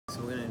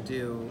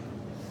do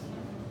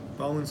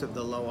bones of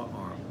the lower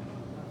arm.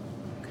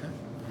 Okay,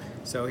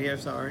 so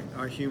here's our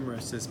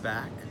humerus is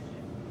back.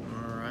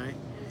 All right,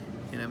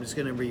 and I'm just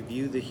going to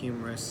review the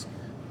humerus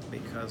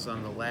because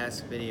on the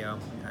last video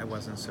I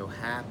wasn't so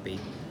happy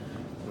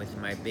with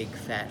my big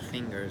fat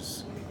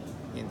fingers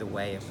in the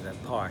way of the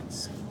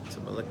parts. So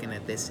we're looking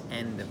at this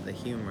end of the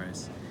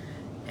humerus,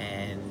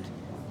 and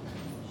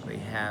we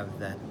have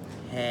the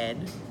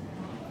head,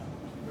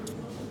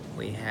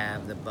 we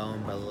have the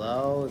bone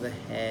below the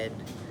head.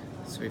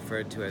 It's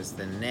referred to as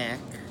the neck,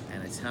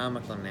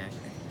 anatomical neck.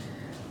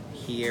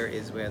 Here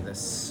is where the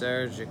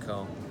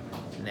surgical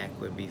neck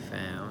would be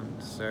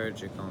found,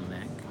 surgical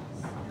neck.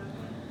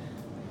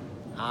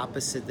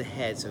 Opposite the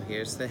head, so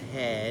here's the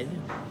head.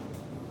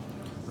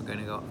 We're going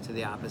to go to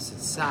the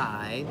opposite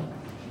side.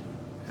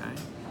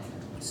 Okay.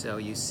 So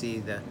you see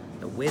the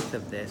width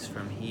of this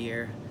from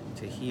here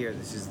to here.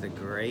 This is the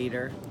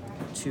greater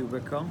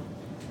tubercle.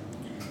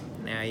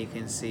 Now you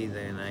can see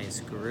the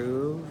nice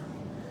groove.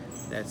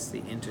 That's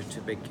the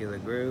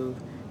intertubercular groove.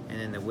 And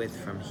then the width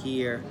from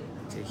here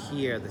to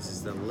here, this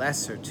is the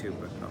lesser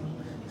tubercle.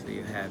 So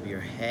you have your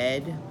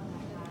head.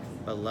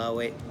 Below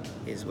it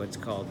is what's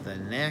called the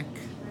neck.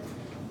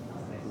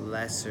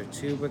 Lesser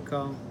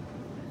tubercle.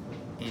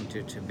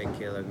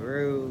 Intertubercular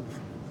groove.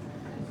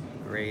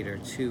 Greater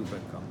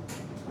tubercle.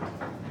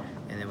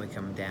 And then we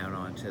come down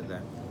onto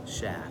the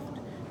shaft.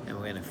 And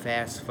we're going to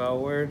fast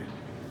forward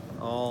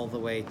all the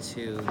way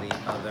to the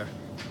other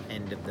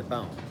end of the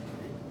bone,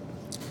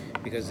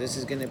 because this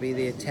is going to be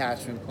the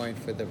attachment point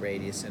for the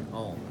radius and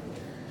ulnar.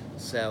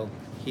 So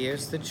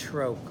here's the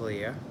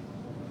trochlea,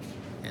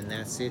 and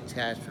that's the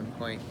attachment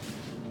point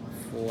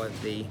for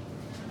the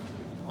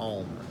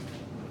ulnar.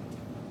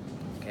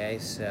 Okay,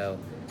 so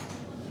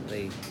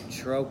the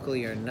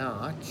trochlear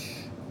notch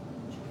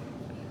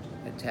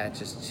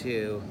attaches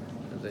to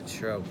the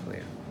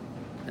trochlea,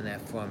 and that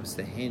forms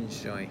the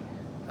hinge joint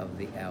of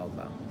the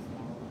elbow.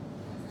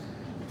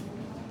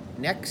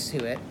 Next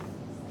to it,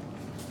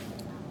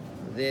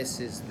 this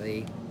is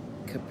the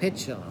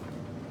capitulum.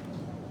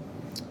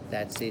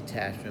 That's the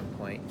attachment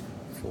point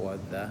for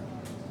the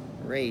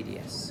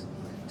radius.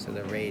 So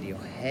the radial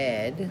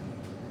head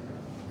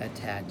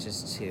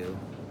attaches to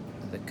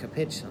the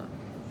capitulum,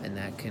 and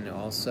that can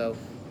also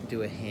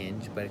do a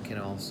hinge, but it can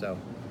also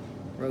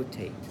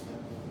rotate.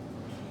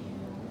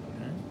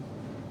 Okay.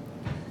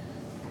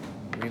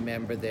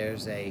 Remember,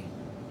 there's a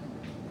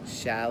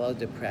shallow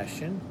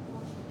depression.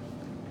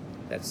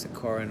 That's the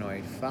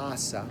coronoid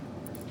fossa.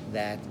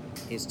 That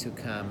is to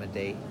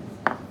accommodate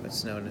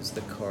what's known as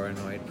the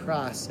coronoid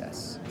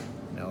process.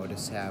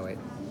 Notice how it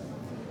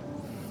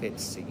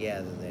fits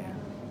together there.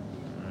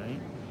 All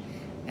right?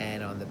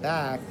 And on the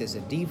back, there's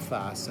a deep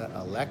fossa,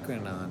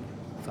 olecranon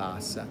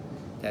fossa.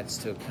 That's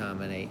to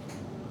accommodate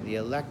the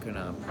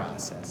olecranon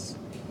process.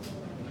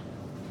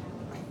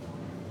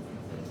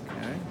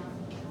 Okay?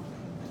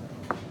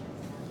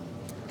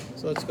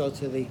 So let's go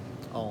to the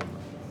ulnar.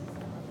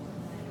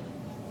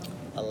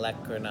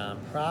 Olecranon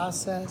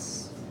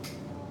process,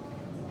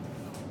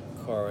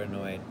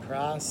 coronoid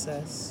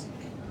process,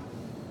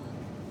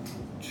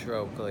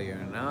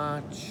 trochlear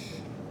notch,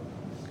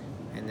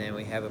 and then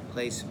we have a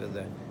place for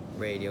the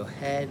radial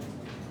head,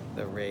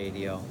 the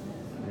radial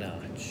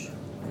notch.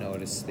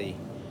 Notice the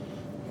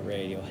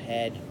radial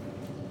head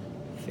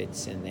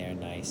fits in there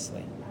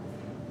nicely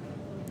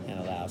and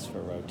allows for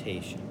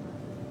rotation.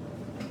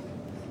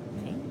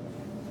 Okay.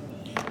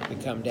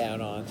 We come down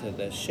onto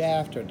the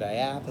shaft or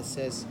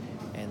diaphysis,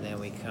 and then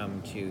we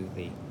come to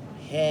the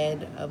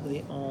head of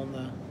the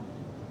ulna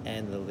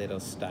and the little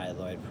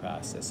styloid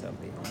process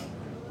of the ulna.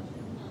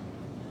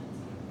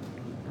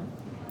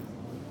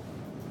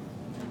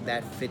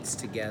 That fits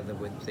together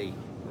with the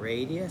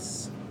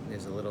radius.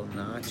 There's a little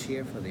notch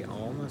here for the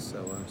ulna,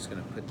 so I'm just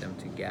going to put them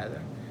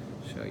together,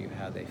 show you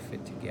how they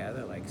fit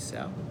together, like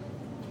so.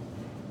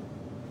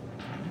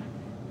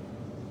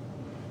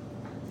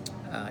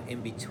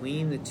 In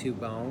between the two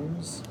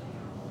bones,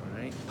 all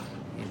right?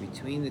 In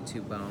between the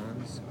two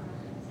bones,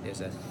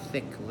 there's a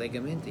thick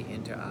ligament, the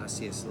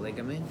interosseous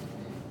ligament,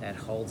 that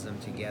holds them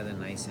together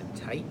nice and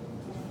tight.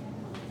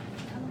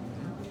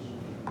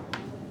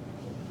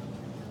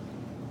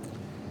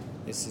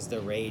 This is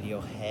the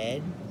radial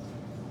head.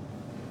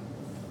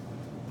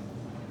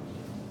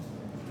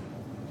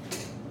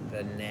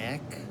 The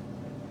neck,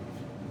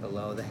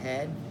 below the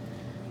head,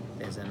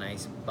 there's a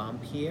nice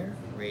bump here,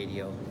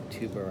 radial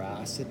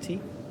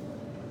tuberosity.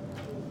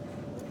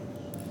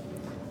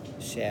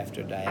 Shaft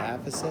or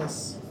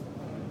diaphysis.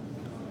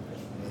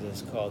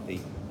 This is called the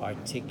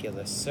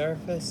articular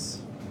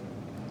surface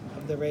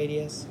of the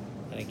radius,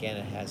 and again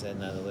it has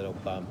another little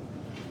bump,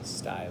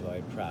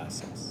 styloid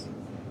process.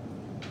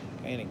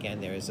 Okay, and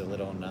again there is a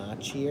little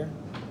notch here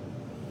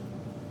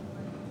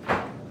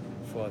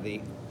for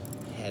the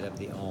head of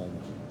the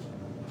ulna.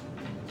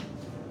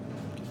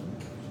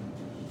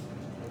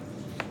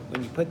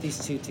 When you put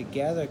these two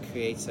together, it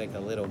creates like a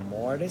little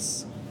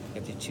mortise. You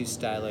have your two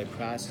styloid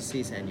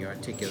processes and your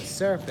articular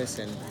surface,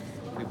 and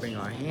if we bring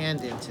our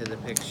hand into the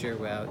picture,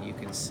 well, you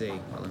can see,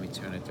 well, let me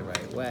turn it the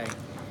right way.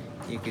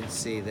 you can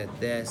see that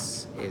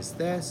this is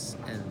this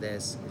and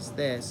this is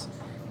this.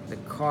 The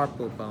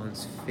carpal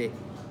bones fit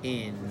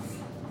in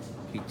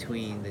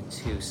between the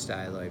two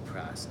styloid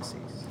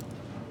processes.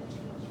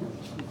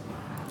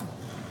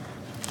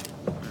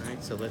 All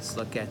right, so let's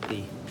look at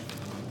the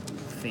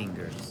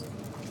fingers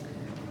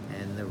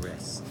and the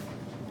wrist.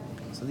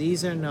 So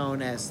these are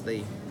known as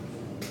the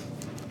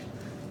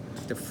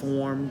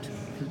deformed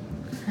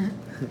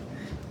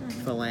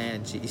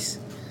phalanges.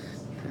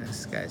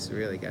 This guy's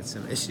really got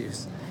some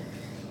issues.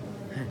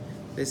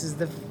 This is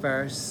the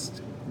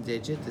first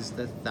digit, this is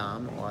the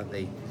thumb or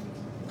the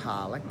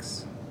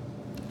pollex.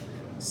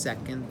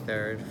 Second,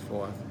 third,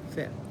 fourth,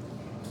 fifth.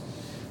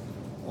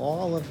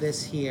 All of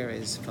this here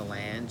is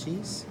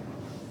phalanges,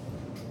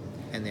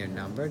 and they're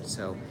numbered.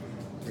 So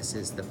this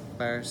is the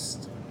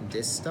first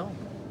distal,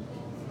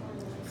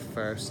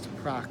 first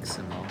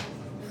proximal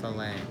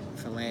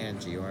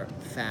phalange, or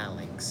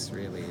phalanx,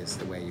 really is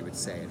the way you would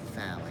say it,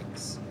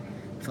 phalanx.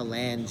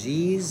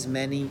 Phalanges,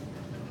 many,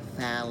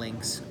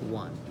 phalanx,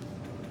 one.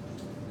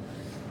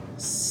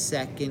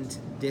 Second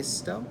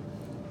distal,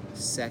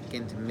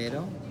 second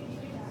middle,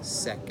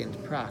 second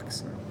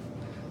proximal.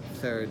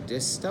 Third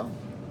distal,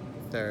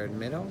 third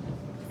middle,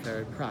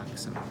 third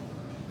proximal.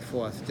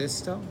 Fourth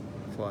distal,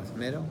 fourth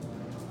middle,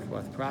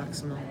 fourth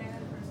proximal.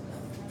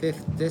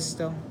 Fifth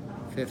distal,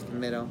 fifth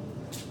middle,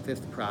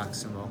 fifth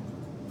proximal,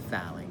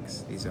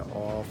 phalanx. These are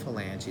all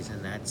phalanges,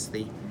 and that's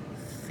the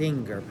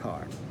finger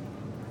part.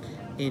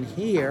 In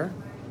here,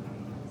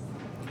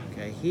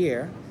 okay,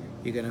 here,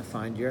 you're going to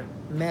find your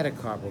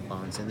metacarpal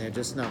bones, and they're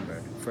just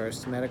numbered.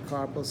 First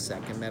metacarpal,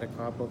 second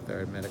metacarpal,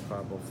 third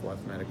metacarpal, fourth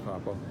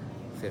metacarpal,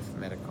 fifth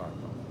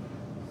metacarpal.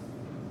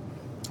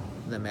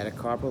 The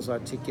metacarpals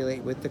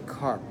articulate with the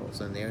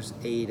carpals, and there's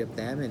 8 of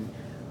them, and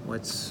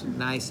what's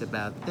nice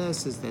about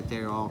this is that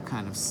they're all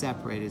kind of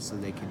separated so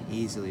they can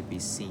easily be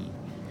seen.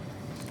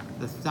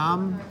 The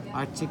thumb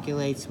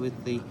articulates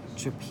with the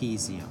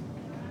trapezium.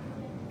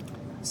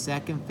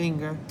 Second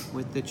finger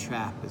with the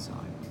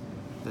trapezoid.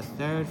 The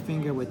third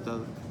finger with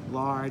the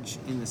large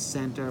in the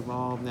center of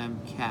all of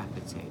them,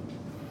 capitate.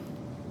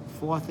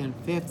 Fourth and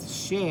fifth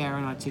share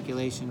an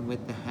articulation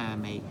with the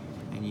hamate,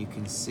 and you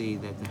can see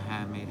that the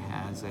hamate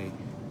has a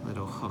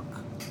little hook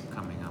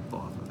coming up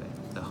off of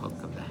it, the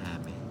hook of the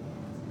hamate.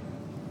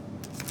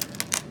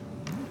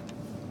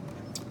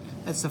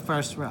 That's the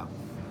first row.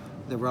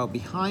 The row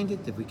behind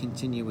it, if we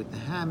continue with the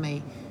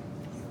hamate,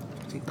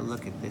 take a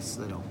look at this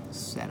little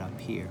setup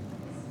here.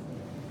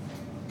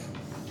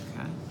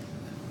 Okay.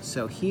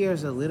 So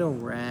here's a little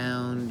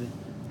round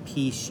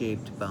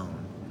pea-shaped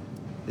bone.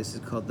 This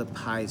is called the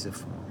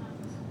pisiform.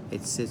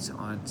 It sits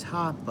on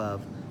top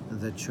of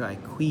the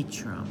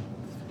triquetrum,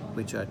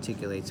 which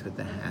articulates with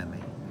the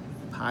hamate.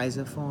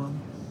 Pisiform,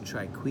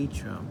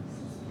 triquetrum,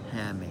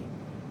 hamate.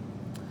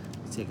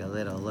 Let's take a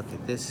little look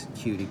at this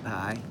cutie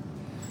pie.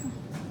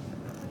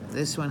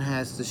 This one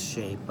has the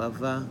shape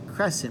of a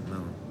crescent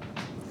moon.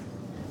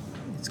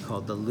 It's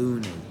called the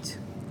lunate.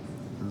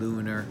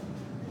 Lunar,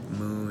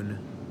 moon,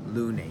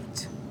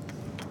 lunate.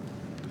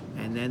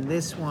 And then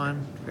this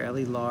one,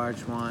 fairly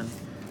large one,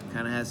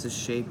 kind of has the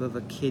shape of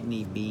a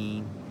kidney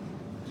bean.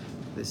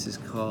 This is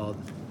called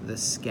the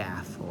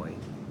scaphoid.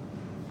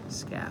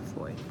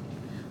 Scaphoid.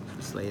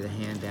 Just lay the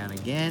hand down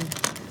again.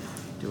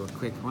 Do a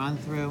quick run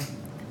through.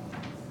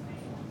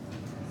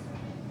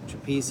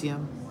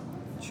 Trapezium,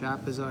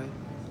 trapezoid,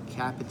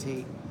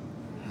 capitate,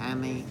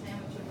 hamate,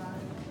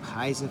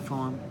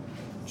 pisiform,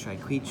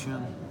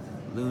 triquetrum,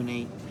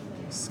 lunate,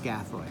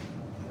 scaphoid.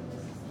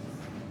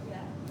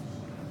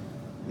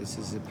 This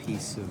is a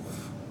piece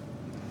of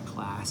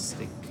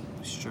plastic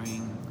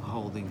string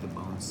holding the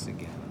bones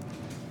together.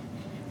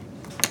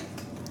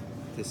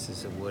 This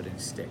is a wooden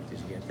stick. Did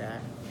you get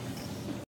that?